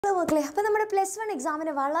Hello മക്കളെ, അപ്പോൾ നമ്മുടെ +1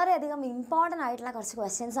 എക്സാമിന് വളരെയധികം ഇമ്പോർട്ടൻ്റ് ആയിട്ടുള്ള കുറച്ച്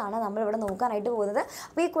ക്വസ്റ്റ്യൻസ് ആണ് നമ്മളിവിടെ നോക്കാനായിട്ട് പോകുന്നത്.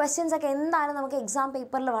 അപ്പോൾ ഈ ക്വസ്റ്റ്യൻസ് ഒക്കെ എന്തായാലും നമുക്ക് എക്സാം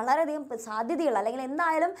പേപ്പറിൽ വളരെയധികം സാധ്യതയുള്ള അല്ലെങ്കിൽ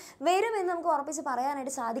എന്തായാലും വരുമെന്ന് നമുക്ക് ഉറപ്പിച്ച്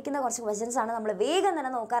പറയാനായിട്ട് സാധിക്കുന്ന കുറച്ച് ക്വസ്റ്റ്യൻസ് ആണ് നമ്മൾ വേഗം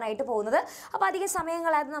തന്നെ നോക്കാനായിട്ട് പോകുന്നത്. അപ്പോൾ അധികം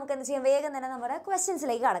സമയങ്ങളായിട്ട് നമുക്ക് എന്ത് ചെയ്യാം, വേഗം തന്നെ നമ്മുടെ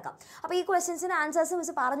ക്വസ്റ്റ്യൻസിലേക്ക് കടക്കാം. അപ്പോൾ ഈ ക്വസ്റ്റ്യൻസിന് ആൻസേഴ്സ്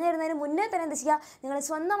മിസ് പറഞ്ഞു തരുന്നതിന് മുന്നേ തന്നെ എന്ത് ചെയ്യുക, നിങ്ങൾ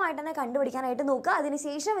സ്വന്തമായിട്ട് തന്നെ കണ്ടുപിടിക്കാനായിട്ട് നോക്കുക.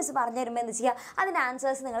 അതിനുശേഷം മിസ് പറഞ്ഞു തരുമ്പോൾ എന്ത് ചെയ്യുക, അതിൻ്റെ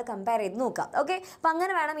ആൻസേഴ്സ് നിങ്ങൾ കമ്പയർ ചെയ്ത് നോക്കുക. ഓക്കെ, അപ്പോൾ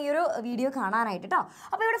അങ്ങനെ വേണം ഈ ഒരു വീഡിയോ കാണാനായിട്ട് കേട്ടോ.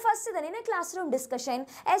 അപ്പോൾ ഇവിടെ ഫസ്റ്റ് തന്നെ in A class room discussion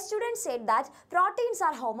A student said that proteins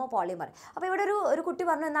are homopolymer. അപ്പോൾ ഇവിടെ ഒരു കുട്ടി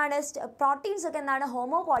പറഞ്ഞു എന്താണ്, പ്രോട്ടീൻസ് ഒക്കെ എന്താണ്,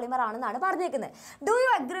 ഹോമോപോളിമർ ആണെന്നാണ് പറഞ്ഞേക്കുന്നത്. Do you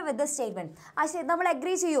agree with the statement? ആ നമ്മൾ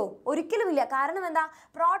അഗ്രി ചെയ്യുമോ? ഒരിക്കലുമില്ല. കാരണം എന്താ,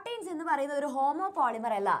 പ്രോട്ടീൻസ് എന്ന് പറയുന്നത് ഒരു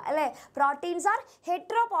ഹോമോപോളിമർ അല്ല, അല്ലേ? പ്രോട്ടീൻസ് ആർ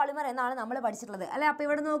ഹെറ്ററോപോളിമർ എന്നാണ് നമ്മൾ പഠിച്ചിട്ടുള്ളത്, അല്ലേ? അപ്പോൾ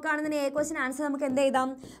ഇവിടെ നോക്കുകയാണെന്നുണ്ടെങ്കിൽ എ ക്വസ്റ്റ്യൻ ആൻസർ നമുക്ക് എന്ത് എഴുതാം,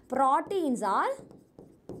 പ്രോട്ടീൻസ്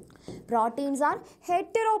ആർ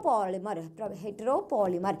ഹെറ്ററോപോളിമർ.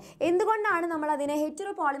 എന്തുകൊണ്ടാണ് നമ്മൾ അതിനെ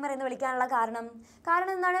ഹെറ്ററോപോളിമർ എന്ന് വിളിക്കാനുള്ള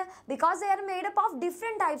കാരണം എന്താണ്? Because they are made up of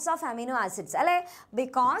different types of amino acids, അല്ലേ?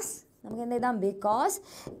 ബിക്കോസ് നമുക്ക് എന്ത് എഴുതാം, because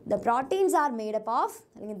the proteins are made up of,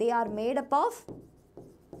 അല്ലെങ്കിൽ they are made up of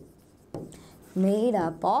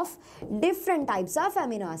different types of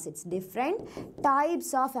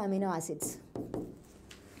amino acids.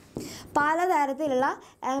 പലതരത്തിലുള്ള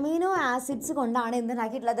അമീനോ ആസിഡ്സ് കൊണ്ടാണ്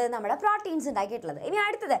എന്തുണ്ടാക്കിയിട്ടുള്ളത്, നമ്മുടെ പ്രോട്ടീൻസ് ഉണ്ടാക്കിയിട്ടുള്ളത്. ഇനി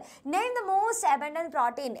അടുത്തത്, name the most abundant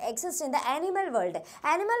protein exist in the animal world.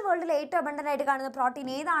 Animal വേൾഡിൽ ഏറ്റവും അബണ്ടന്റ് ആയിട്ട് കാണുന്ന പ്രോട്ടീൻ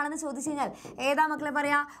ഏതാണെന്ന് ചോദിച്ചു കഴിഞ്ഞാൽ ഏതാ മക്കളെ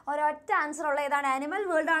പറയാ? ഒരൊറ്റ ആൻസർ ഉള്ള ഏതാണ്? ആനിമൽ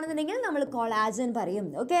വേൾഡ് ആണെന്നുണ്ടെങ്കിൽ നമ്മൾ കൊളാജൻ പറയും.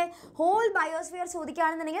 ഓക്കെ, ഹോൾ ബയോസ്ഫിയർ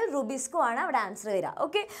ചോദിക്കുകയാണെന്നുണ്ടെങ്കിൽ റുബിസ്കോ ആണ് അവിടെ ആൻസർ വരിക.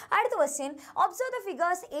 ഓക്കെ, അടുത്ത question, observe the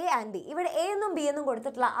figures A and B. ഇവിടെ എ എന്നും ബി എന്നും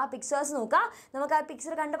കൊടുത്തിട്ടുള്ള ആ പിക്ചേഴ്സ് നോക്കുക. നമുക്ക് ആ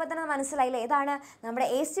പിക്ചർ കണ്ടപ്പോൾ തന്നെ മനസ്സിലായില്ലേ ഏതാണ് നമ്മുടെ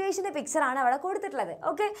എസ്റ്റിമേഷൻ്റെ പിക്ചർ ആണ് അവിടെ കൊടുത്തിട്ടുള്ളത്.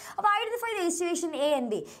 ഓക്കെ, അപ്പോൾ identify the estimation A and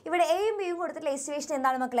B. ഇവിടെ എയും ബിയും കൊടുത്തിട്ടുള്ള എസ്റ്റിമേഷൻ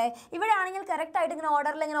എന്താണ് മക്കളെ? ഇവിടെ ആണെങ്കിൽ കറക്റ്റ് ആയിട്ട് ഇങ്ങനെ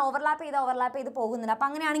ഓർഡറിൽ ഇങ്ങനെ ഓവർലാപ്പ് ചെയ്ത് പോകുന്നുണ്ട്. അപ്പോൾ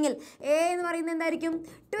അങ്ങനെയാണെങ്കിൽ എ എന്ന് പറയുന്നത് എന്തായിരിക്കും?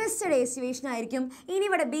 ട്വിസ്റ്റഡ് എസ്റ്റിമേഷൻ ആയിരിക്കും. ഇനി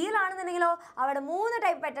ഇവിടെ ബിയിലാണെന്നുണ്ടെങ്കിലോ അവിടെ 3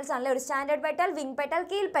 ടൈപ്പ് പെറ്റൽസ് ആണല്ലേ, ഒരു സ്റ്റാൻഡേർഡ് പെറ്റൽ, വിങ് പെറ്റൽ,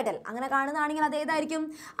 കീൽ പെറ്റൽ. അങ്ങനെ കാണുന്നതാണെങ്കിൽ അത് ഏതായിരിക്കും?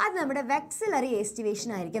 അത് നമ്മുടെ വെക്സിലറി എസ്റ്റിമേഷൻ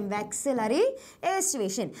ആയിരിക്കും. വെക്സിലറി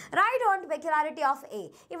estimation. Right on peculiarity of A.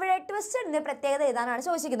 ഇവിടെ ട്വിസ്റ്റഡിന്റെ പ്രത്യേകത ഏതാണെന്നാണ്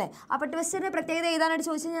ചോദിച്ചിരിക്കുന്നത്. അപ്പോൾ ട്വിസ്റ്റഡിന്റെ പ്രത്യേകത ഏതാണെന്ന്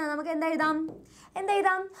ചോദിച്ചു കഴിഞ്ഞാൽ നമുക്ക് എന്താ എഴുതാം?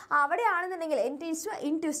 അവിടെയാണെന്നുണ്ടെങ്കിൽ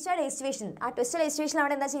ഇൻ ട്വിസ്റ്റഡ് എസ്റ്റിമേഷൻ, ആ ട്വിസ്റ്റഡ് എസ്റ്റിമേഷൻ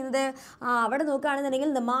അവിടെ എന്താ ചെയ്യുന്നത്? അവിടെ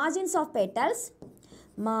നോക്കുകയാണെന്നുണ്ടെങ്കിൽ the margins of petals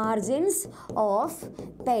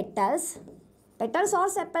or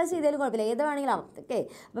sepals ചെയ്താലും കുഴപ്പമില്ല, ഏത് വേണമെങ്കിലും ആവും. ഓക്കെ,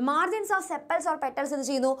 അപ്പോൾ margins of sepals or petals എന്ത്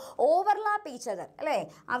ചെയ്യുന്നു? ഓവർലാപ്പ് ഈച്ച് അതർ, അല്ലേ?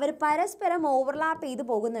 അവർ പരസ്പരം ഓവർലാപ്പ് ചെയ്ത്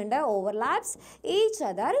പോകുന്നുണ്ട്. Overlaps each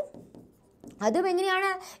other. അതും എങ്ങനെയാണ്?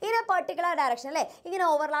 ഇൻ എ പെർട്ടിക്കുലർ ഡയറക്ഷൻ, അല്ലേ? ഇങ്ങനെ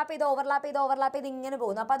ഓവർലാപ്പ് ചെയ്ത് ഇങ്ങനെ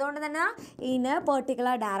പോകുന്നു. അപ്പോൾ അതുകൊണ്ട് തന്നെ ഇൻ എ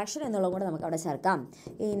പെർട്ടിക്കുലർ ഡയറക്ഷൻ എന്നുള്ളത് കൂടെ നമുക്ക് അവിടെ ചേർക്കാം.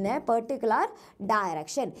 In A particular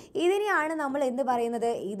direction. ഇതിനെയാണ് നമ്മൾ എന്ത് പറയുന്നത്?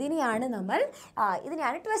 ഇതിനെയാണ്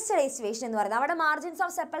ട്വിസ്റ്റഡ് എസ്റ്റിമേഷൻ എന്ന് പറയുന്നത്. അവിടെ margins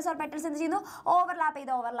of sepals or petals എന്ത് ചെയ്യുന്നു? ഓവർലാപ്പ്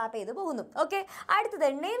ചെയ്ത് പോകുന്നു. ഓക്കെ, അടുത്തത്,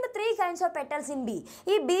 name the 3 kinds of petals in B.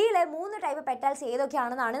 ഈ ബിയിലെ 3 ടൈപ്പ് പെറ്റൽസ്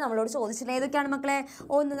ഏതൊക്കെയാണെന്നാണ് നമ്മളോട് ചോദിച്ചിട്ടുള്ളത്. ഏതൊക്കെയാണ് മക്കളെ?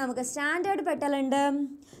 ഒന്ന് നമുക്ക് സ്റ്റാൻഡേർഡ്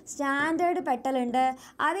പെറ്റൽ ഉണ്ട്,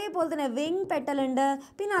 അതേപോലെ തന്നെ വിങ് പെറ്റൽ ഉണ്ട്,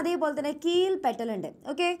 പിന്നെ അതേപോലെ തന്നെ കീൽ പെറ്റൽ ഉണ്ട്.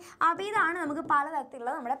 ഓക്കെ, അപ്പോൾ ഇതാണ് നമുക്ക്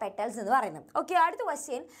പലതരത്തിലുള്ള നമ്മുടെ പെറ്റൽസ് എന്ന് പറയുന്നത്. ഓക്കെ, അടുത്ത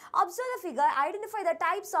question, observe the figure, identify the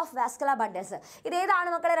types of vascular bundles. ഇതേതാണ്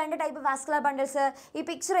മക്കളെ? 2 ടൈപ്പ് വാസ്കുലർ ബണ്ടിൽസ്. ഈ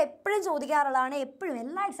പിക്ചർ എപ്പോഴും ചോദിക്കാറുള്ളതാണ്, എപ്പോഴും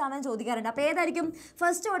എല്ലാ എക്സാമിനും ചോദിക്കാറുണ്ട്. അപ്പോൾ ഏതായിരിക്കും?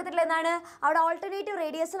 ഫസ്റ്റ് കൊടുത്തിട്ടുള്ള എന്താണ്? അവിടെ ഓൾട്ടർനേറ്റീവ്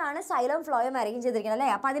റേഡിയസിലാണ് സൈലം ഫ്ലോയും അറേഞ്ച് ചെയ്തിരിക്കുന്നത്, അല്ലേ?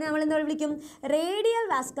 അപ്പോൾ അതിനെ നമ്മൾ എന്താ വിളിക്കും? റേഡിയൽ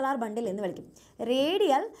വാസ്കുലർ ബണ്ടിൽ എന്ന് വിളിക്കും.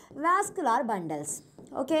 Radial vascular bundles.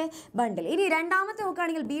 ഓക്കെ, ബണ്ടിൽ. ഇനി രണ്ടാമത്തെ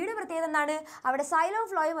നോക്കുകയാണെങ്കിൽ ബിയുടെ പ്രത്യേകത എന്താണ്? അവിടെ സൈലം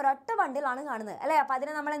ഫ്ലോയും ഒരൊറ്റ ബണ്ടിലാണ് കാണുന്നത്, അല്ലേ? അപ്പോൾ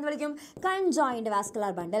അതിനെ നമ്മൾ എന്ത് വിളിക്കും? കൺജോയിൻഡ്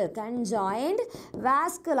വാസ്കുലർ ബണ്ടിൽ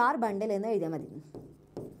എന്ന് എഴുതിയാൽ മതി.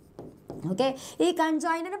 ഓക്കെ, ഈ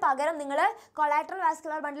കൺജോയിൻറ്റിന് പകരം നിങ്ങൾ കൊളാട്രൽ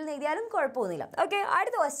വാസ്കുലർ ബണ്ടിൽ എഴുതിയാലും കുഴപ്പമൊന്നുമില്ല. ഓക്കെ,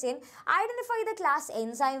 അടുത്ത question, identify the class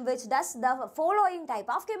enzyme which does the following type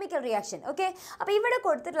of chemical reaction. Okay, അപ്പോൾ ഇവിടെ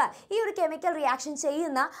കൊടുത്തിട്ടുള്ള ഈ ഒരു കെമിക്കൽ റിയാക്ഷൻ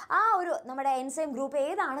ചെയ്യുന്ന ആ ഒരു നമ്മുടെ എൻസൈം ഗ്രൂപ്പ്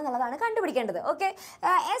ഏതാണെന്നുള്ളതാണ് കണ്ടുപിടിക്കേണ്ടത്. ഓക്കെ,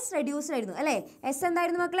 എസ് റെഡ്യൂസ്ഡ് ആയിരുന്നു, അല്ലേ? എസ്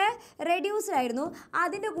എന്തായിരുന്നു മക്കളെ? റെഡ്യൂസ്ഡ് ആയിരുന്നു.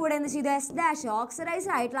 അതിൻ്റെ കൂടെ എന്ത് ചെയ്തു? S-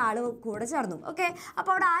 ഓക്സിഡൈസ്ഡ് ആയിട്ടുള്ള ആൾ കൂടെ ചേർന്നു. ഓക്കെ,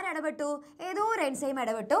 അപ്പോൾ അവിടെ ആരിടപെട്ടു? ഏതോ ഒരു എൻസൈം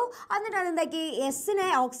ഇടപെട്ടു. എന്നിട്ട് അതെന്താക്കി? എസിനെ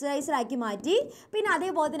ഓക്സിഡൈസ്ഡ് ആക്കി മാറ്റി, പിന്നെ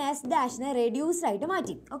അതേപോലെ തന്നെ S- റെഡ്യൂസ്ഡ് ആയിട്ട്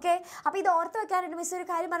മാറ്റി. ഓക്കെ, അപ്പോൾ ഇത് ഓർത്ത് വെക്കാനായിട്ട് മിസ് ഒരു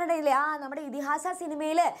കാര്യം പറഞ്ഞിട്ടില്ലേ? നമ്മുടെ ഇതിഹാസ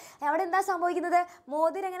സിനിമയിൽ അവിടെ എന്താ സംഭവിക്കുന്നത്?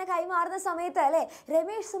 മോതിരം ഇങ്ങനെ കൈമാറുന്ന സമയത്ത്, അല്ലേ,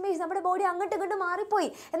 രമേഷ് സുമേഷ് നമ്മുടെ ബോഡി അങ്ങോട്ടും ഇങ്ങോട്ടും മാറിപ്പോയി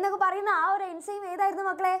എന്നൊക്കെ പറയുന്ന ആ ഒരു എൻസൈം ഏതായിരുന്നു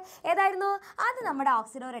മക്കളെ? അത് നമ്മുടെ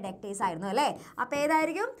ഓക്സിഡോ റിഡക്ടേസ് ആയിരുന്നു, അല്ലേ? അപ്പോൾ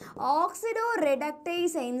ഏതായിരിക്കും? ഓക്സിഡോ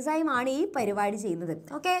റിഡക്ടേസ് എൻസൈം ആണ് ഈ പരിപാടി ചെയ്യുന്നത്.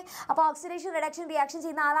 ഓക്കെ, അപ്പോൾ ഓക്സിഡേഷൻ റിഡക്ഷൻ റിയാക്ഷൻ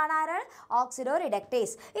ചെയ്യുന്ന ആളാണ് ആര്? Oxido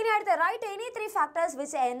reductase. ഇനി അടുത്ത, right any 3 factors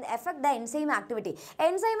which affect affect the enzyme activity.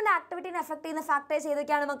 Enzyme activity affect ചെയ്യുന്ന factors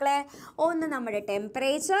ഏതൊക്കെയാണ് മക്കളെ? ഒന്ന് നമ്മുടെ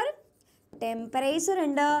ടെമ്പറേച്ചർ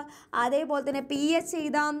ഉണ്ട്, അതേപോലെ തന്നെ pH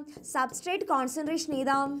എഴുതാം, സബ്സ്ട്രേറ്റ്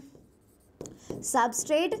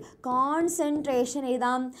കോൺസെൻട്രേഷൻ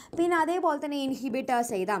എഴുതാം, പിന്നെ അതേപോലെ തന്നെ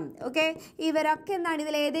ഇൻഹിബിറ്റേഴ്സ് എഴുതാം. ഓക്കെ, ഇവരൊക്കെ എന്താണ്?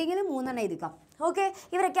 ഇതിൽ ഏതെങ്കിലും 3 എഴുതിക്കാം. ഓക്കെ,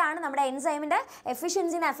 ഇവരൊക്കെയാണ് നമ്മുടെ എൻസൈമിൻ്റെ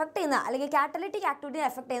എഫിഷ്യൻസിനെ എഫക്ട് ചെയ്യുന്ന അല്ലെങ്കിൽ കാറ്റലിറ്റിക് ആക്ടിവിറ്റിനെ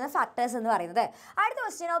എഫക്ട് ചെയ്യുന്ന ഫാക്ടേഴ്സ് എന്ന് പറയുന്നത്. അടുത്ത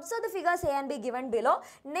question, observe the figures A and be given below,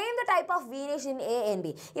 name the type of venation A and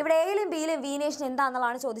B. ഇവിടെ എയിലും ബിയിലും വീനേഷൻ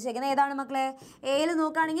എന്താണെന്നുള്ളതാണ് ചോദിച്ചേക്കുന്നത്. ഏതാണ് മക്കളെ? എയിൽ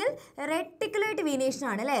നോക്കുകയാണെങ്കിൽ റെറ്റിക്കുലേറ്റ് വീനേഷൻ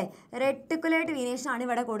ആണ് അല്ലേ? റെറ്റിക്കുലേറ്റ് വീനേഷൻ ആണ്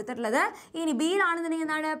ഇവിടെ കൊടുത്തിട്ടുള്ളത്. ഇനി ബിയിലാണെന്നുണ്ടെങ്കിൽ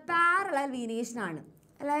എന്താണ്? പാരലൽ വീനേഷൻ ആണ്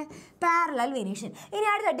അല്ലേ? Parallel venation. ഇനി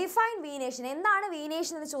അടുത്ത ഡിഫൈൻ വീനേഷൻ. എന്താണ്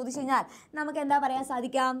വീനേഷൻ എന്ന് ചോദിച്ചു കഴിഞ്ഞാൽ നമുക്ക് എന്താ പറയാൻ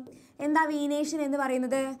സാധിക്കാം? എന്താ വീനേഷൻ എന്ന്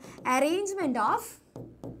പറയുന്നത്? Arrangement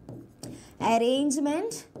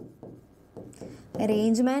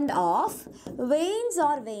of veins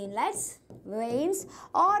or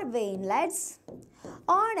veinlets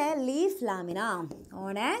on a leaf lamina.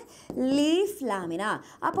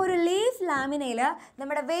 അപ്പോൾ ഒരു ലീഫ് ലാമിനയിൽ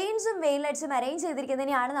നമ്മുടെ വെയിൻസും വെയിൻലെറ്റ്സും അറേഞ്ച്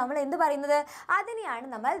ചെയ്തിരിക്കുന്നതിനെയാണ് നമ്മൾ എന്ത് പറയുന്നത്? അതിനെയാണ്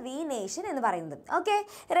നമ്മൾ വീനേഷൻ എന്ന് പറയുന്നത്. Okay,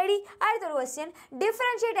 ready? അടുത്തൊരു question,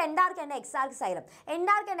 differentiate endarch and exarch xylem.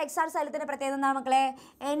 Endarch and exarch സൈലത്തിൻ്റെ പ്രത്യേകത എന്താണ് മക്കളെ?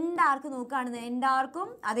 എൻഡാർക്ക് നോക്കുകയാണെന്ന് എൻഡാർക്കും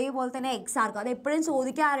അതേപോലെ തന്നെ എക്സാർക്കും അത് എപ്പോഴും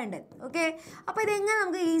ചോദിക്കാറുണ്ട്. ഓക്കെ, അപ്പോൾ ഇതെങ്ങനെ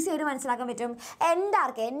നമുക്ക് ഈസി ആയിട്ട് മനസ്സിലാക്കാൻ പറ്റും?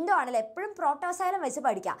 എൻഡാർക്ക് എൻഡോ ആണല്ലോ, എപ്പോഴും പ്രോട്ടോസൈലം വെച്ച്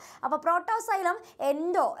പഠിക്കാം. അപ്പോൾ പ്രോട്ടോസൈലം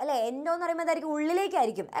എൻഡോ അല്ലേ? എൻഡോ എന്ന് പറയുമ്പോൾ എന്തായിരിക്കും?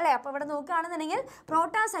 ഉള്ളിലേക്കായിരിക്കും അല്ലേ? അപ്പോൾ ഇവിടെ നോക്കുകയാണെന്നുണ്ടെങ്കിൽ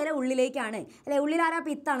പ്രോട്ടോസൈലം ഉള്ളിലേക്കാണ് അല്ലേ? ഉള്ളിലാരാ?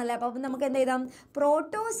 പിത്താണല്ലേ? അപ്പോൾ നമുക്ക് എന്ത് ചെയ്താം?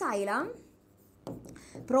 പ്രോട്ടോസൈലം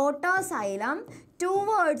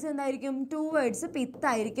ടുവേർഡ്സ് എന്തായിരിക്കും? ടുവേർഡ്സ്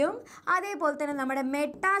പിത്തായിരിക്കും. അതേപോലെ തന്നെ നമ്മുടെ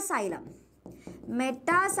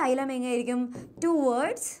മെറ്റാസൈലം എങ്ങനെയായിരിക്കും?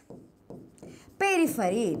 ടുവേർഡ്സ്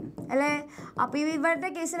പെരിഫറി അല്ലേ? അപ്പോൾ ഇവരുടെ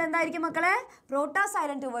കേസിൽ എന്തായിരിക്കും മക്കളെ?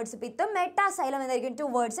 പ്രോട്ടോസൈലം ടുവേർഡ്സ് പിത്തും മെറ്റാസൈലം എന്തായിരിക്കും?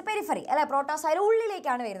 ടുവേർഡ്സ് പെരിഫറി അല്ലേ? പ്രോട്ടോസൈലം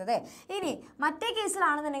ഉള്ളിലേക്കാണ് വരുന്നത്. ഇനി മറ്റേ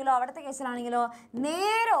കേസിലാണെന്നുണ്ടെങ്കിലോ അവിടുത്തെ കേസിലാണെങ്കിലോ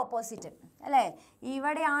നേരെ ഓപ്പോസിറ്റ് അല്ലേ?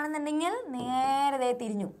 ഇവിടെയാണെന്നുണ്ടെങ്കിൽ നേരെ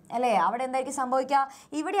തിരിഞ്ഞു അല്ലേ? അവിടെ എന്തായിരിക്കും സംഭവിക്കുക?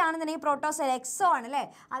 ഇവിടെയാണെന്നുണ്ടെങ്കിൽ പ്രോട്ടോസൈലം എക്സോ ആണ് അല്ലേ?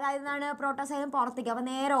 അതായത് എന്താണ്? പ്രോട്ടോസൈലം പുറത്തേക്ക്, അപ്പോൾ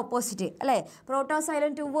നേരെ ഓപ്പോസിറ്റ് അല്ലേ?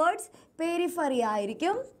 പ്രോട്ടോസൈലം ടുവേർഡ്സ് പെരിഫറി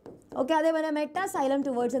ആയിരിക്കും. ഓക്കെ, അതേപോലെ മെറ്റാസൈലം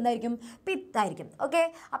ടുവേർഡ്സ് എന്തായിരിക്കും? പിത്തായിരിക്കും. ഓക്കെ,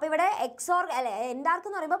 അപ്പോൾ ഇവിടെ എക്സോർ അല്ലെ? എൻഡാർക്ക്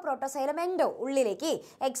എന്ന് പറയുമ്പോൾ പ്രോട്ടോസൈലം എൻഡോ ഉള്ളിലേക്ക്,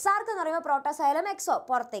 എക്സാർക്ക് എന്ന് പറയുമ്പോൾ പ്രോട്ടോസൈലം എക്സോ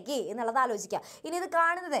പുറത്തേക്ക് എന്നുള്ളത് ആലോചിക്കുക. ഇനി ഇത്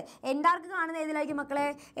കാണുന്നത് എൻഡാർക്ക് കാണുന്നത് ഏതിലായിരിക്കും മക്കളെ?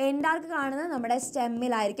 എൻഡാർക്ക് കാണുന്നത് നമ്മുടെ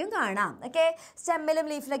സ്റ്റെമ്മിലായിരിക്കും കാണാം. ഓക്കെ, സ്റ്റെമ്മിലും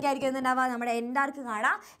ലീഫിലൊക്കെ ആയിരിക്കും എന്തുണ്ടാവുക? നമ്മുടെ എൻഡാർക്ക്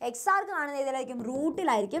കാണാം. എക്സാർക്ക് കാണുന്നത് ഏതിലായിരിക്കും?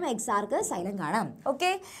 റൂട്ടിലായിരിക്കും എക്സാർക്ക് സൈലം കാണാം.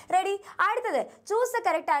 Okay, ready? അടുത്തത്, choose the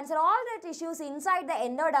correct answer. All the tissues inside the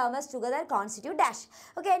എൻഡോഡെർമസ് together constitute dash.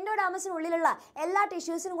 Okay, എൻഡോഡെർമസിനുള്ളിലുള്ള എല്ലാ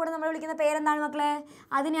ടിഷ്യൂസിനും കൂടെ നമ്മൾ വിളിക്കുന്ന പേരെന്താണ് മക്കളെ?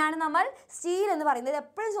 അതിനെയാണ് നമ്മൾ സ്റ്റീൽ എന്ന് പറയുന്നത്.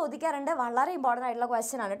 എപ്പോഴും ചോദിക്കാറുണ്ട്, വളരെ ഇമ്പോർട്ടൻ്റ് ആയിട്ടുള്ള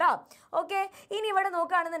ക്വസ്റ്റ്യൻ ആണ് കേട്ടോ. ഓക്കെ, ഇനി ഇവിടെ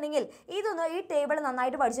നോക്കുകയാണെന്നുണ്ടെങ്കിൽ ഇതൊന്ന് ഈ ടേബിൾ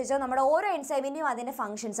നന്നായിട്ട് പഠിച്ചു വെച്ചാൽ നമ്മുടെ ഓരോ എൻസൈമിൻ്റെയും അതിൻ്റെ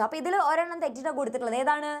ഫങ്ഷൻസ്. അപ്പോൾ ഇതിൽ ഒരെണ്ണം തെറ്റിയിട്ട് കൊടുത്തിട്ടുള്ളത്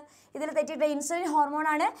ഏതാണ്? ഇതിൽ തെറ്റിയിട്ട് ഇൻസുലിൻ ഹോർമോൺ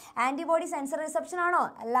ആണ്. ആൻറ്റിബോഡി സെൻസർ റിസപ്ഷൻ ആണോ?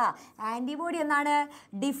 അല്ല, ആൻറ്റിബോഡി എന്താണ്?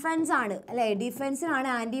 ഡിഫൻസ് ആണ് അല്ലേ? ഡിഫൻസിനാണ്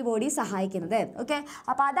ആൻറ്റിബോഡി സഹായിക്കുന്നത്. ഓക്കെ,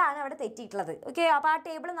 അപ്പോൾ അതാണ് അവിടെ തെറ്റിയിട്ടുള്ളത്. ഓക്കെ, അപ്പോൾ ആ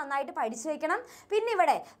ടേബിൾ നന്നായിട്ട് പഠിച്ചു വെക്കണം. പിന്നെ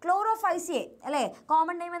ഇവിടെ ക്ലോറോഫൈസിയെ അല്ലേ?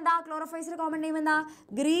 കോമൺ നെയിം എന്താ? ക്ലോറോഫൈസിയുടെ കോമൺ നെയിം എന്താ?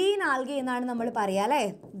 ഗ്രീൻ ആൽഗെ എന്നാണ് നമ്മൾ പറയുക അല്ലേ?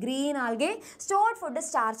 Green algae stored food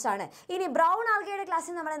starch ആണ്. ഇനി ബ്രൗൺ ആൽഗയുടെ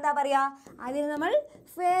ക്ലാസ്സിൽ നമ്മൾ എന്താ പറയുക? അതിന് നമ്മൾ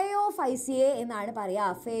ഫെയോഫൈസിയെ എന്നാണ് പറയുക.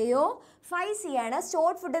 ഫെയോഫൈസിയാണ്.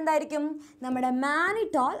 സ്റ്റോർഡ് ഫുഡ് എന്തായിരിക്കും? നമ്മുടെ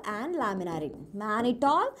മാനിറ്റോൾ ആൻഡ് ലാമിനാരിൻ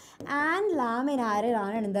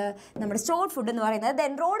ആണ് എന്ത്? നമ്മുടെ സ്റ്റോർഡ് ഫുഡ് എന്ന് പറയുന്നത്.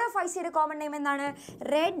 ദെൻ റോഡോഫൈസിയുടെ കോമൺ നെയിം എന്താണ്?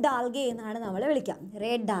 റെഡ് ആൽഗെ എന്നാണ് നമ്മൾ വിളിക്കുക.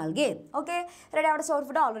 Red algae. ഓക്കെ, റെഡ് അവിടെ സ്റ്റോർഡ്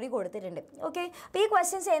ഫുഡ് ഓൾറെഡി കൊടുത്തിട്ടുണ്ട്. ഓക്കെ, അപ്പോൾ ഈ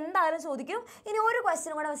ക്വസ്റ്റ്യൻസ് എന്തായാലും ചോദിക്കും. ഇനി ഒരു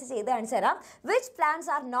ക്വസ്റ്റ്യൻ കൂടെ വെച്ച് ചെയ്ത് കാണിച്ചു തരാം. Which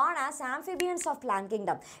plants R known as amphibians of plant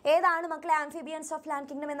kingdom? ഏതാണ് മക്കളെ ആംഫിബിയൻസ് ഓഫ് പ്ലാന്റ്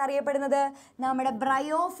കിങ്ഡം എന്നറിയപ്പെടുന്നത്? നമ്മുടെ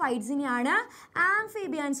ബ്രയോഫൈറ്റ്സിനെയാണ്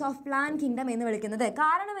ആംഫിബിയൻസ് ഓഫ് പ്ലാന്റ് കിങ്ഡം എന്ന് വിളിക്കുന്നത്.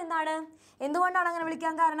 കാരണം എന്താണ്? എന്തുകൊണ്ടാണ് അങ്ങനെ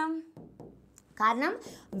വിളിക്കാൻ കാരണം?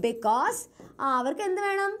 ബിക്കോസ് അവർക്ക് എന്ത്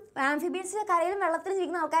വേണം? ആംഫിബിയൻസിൻ്റെ കരയിലും വെള്ളത്തിലും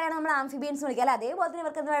ജീവിക്കുന്ന ആൾക്കാരാണ് നമ്മൾ ആംഫിബിയൻസ് വിളിക്കുക അല്ലേ? അതേപോലെ തന്നെ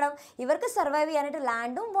ഇവർക്ക് എന്ത് വേണം? ഇവർക്ക് സർവൈവ് ചെയ്യാനായിട്ട്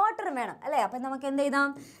ലാൻഡും വാട്ടറും വേണം അല്ലേ? അപ്പം നമുക്ക് എന്ത് ചെയ്താം?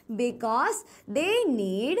 Because they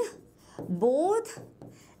need both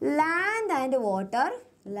land and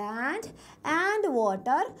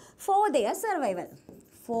water for their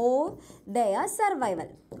survival.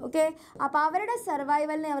 Okay, അപ്പോൾ അവരുടെ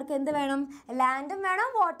സർവൈവലിന് അവർക്ക് എന്ത് വേണം? ലാൻഡും വേണം,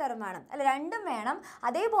 വാട്ടറും വേണം അല്ല? രണ്ടും വേണം.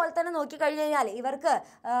 അതേപോലെ തന്നെ നോക്കിക്കഴിഞ്ഞ് കഴിഞ്ഞാൽ ഇവർക്ക്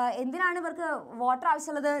എന്തിനാണ് ഇവർക്ക് വാട്ടർ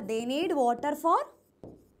ആവശ്യമുള്ളത്? ദേ നീഡ് വാട്ടർ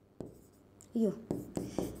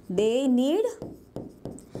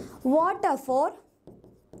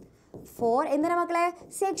ഫോർ എന്തിനാ മക്കളെ?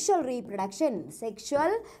 സെക്ഷൽ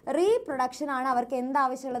റീപ്രൊഡക്ഷൻ ആണ് അവർക്ക്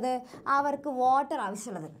എന്താവശ്യമുള്ളത്? അവർക്ക് വാട്ടർ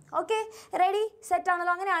ആവശ്യമുള്ളത്. ഓക്കെ, റെഡി, സെറ്റ്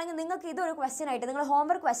ആണല്ലോ? അങ്ങനെയാണെങ്കിൽ നിങ്ങൾക്ക് ഇതൊരു ക്വസ്റ്റ്യൻ ആയിട്ട് നിങ്ങൾ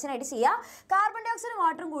ഹോംവർക്ക് ക്വസ്റ്റ്യൻ ആയിട്ട് ചെയ്യുക. കാർബൺ ഡൈ ഓക്സൈഡും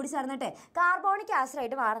വാട്ടറും കൂടി ചേർന്നിട്ട് കാർബോണിക് ആസിഡ്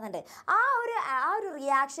ആയിട്ട് മാറുന്നുണ്ട്. ആ ഒരു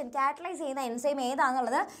റിയാക്ഷൻ കാറ്റലൈസ് ചെയ്യുന്ന എൻസൈം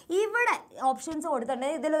ഏതാണെന്നുള്ളത് ഇവിടെ ഓപ്ഷൻസ് കൊടുത്തിട്ടുണ്ട്.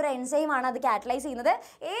 ഇതിലൊരു എൻസൈം ആണ് അത് കാറ്റലൈസ് ചെയ്യുന്നത്.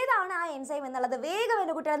 ഏതാണ് ആ എൻസൈം എന്നുള്ളത് വേഗം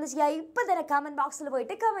എൻ്റെ കുട്ടികൾ എന്ത് ചെയ്യുക? ഇപ്പം തന്നെ കമൻറ്റ് ബോക്സിൽ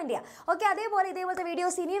പോയിട്ട് കമൻറ്റ് ചെയ്യുക. ഓക്കെ, ഇതേപോലത്തെ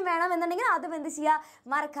വീഡിയോസ് ഇനിയും വേണമെന്നുണ്ടെങ്കിൽ അതും എന്ത് ചെയ്യുക?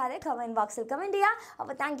 മറക്കാതെ കമൻറ്റ് ബോക്സിൽ കമൻറ്റ് ചെയ്യുക.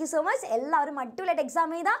 അപ്പോൾ താങ്ക് യു സോ മച്ച്. എല്ലാവരും അടിപൊളിയായിട്ട്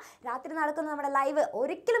എക്സാം ചെയ്താൽ രാത്രി നടക്കുന്ന നമ്മുടെ ലൈവ്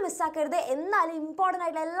ഒരിക്കലും മിസ്സാക്കരുത്. എന്നാലും ഇമ്പോർട്ടൻ്റ്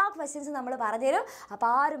ആയിട്ടുള്ള എല്ലാ ക്വസ്റ്റ്യൻസും നമ്മൾ പറഞ്ഞുതരും. അപ്പോൾ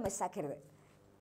ആരും മിസ്സാക്കരുത്.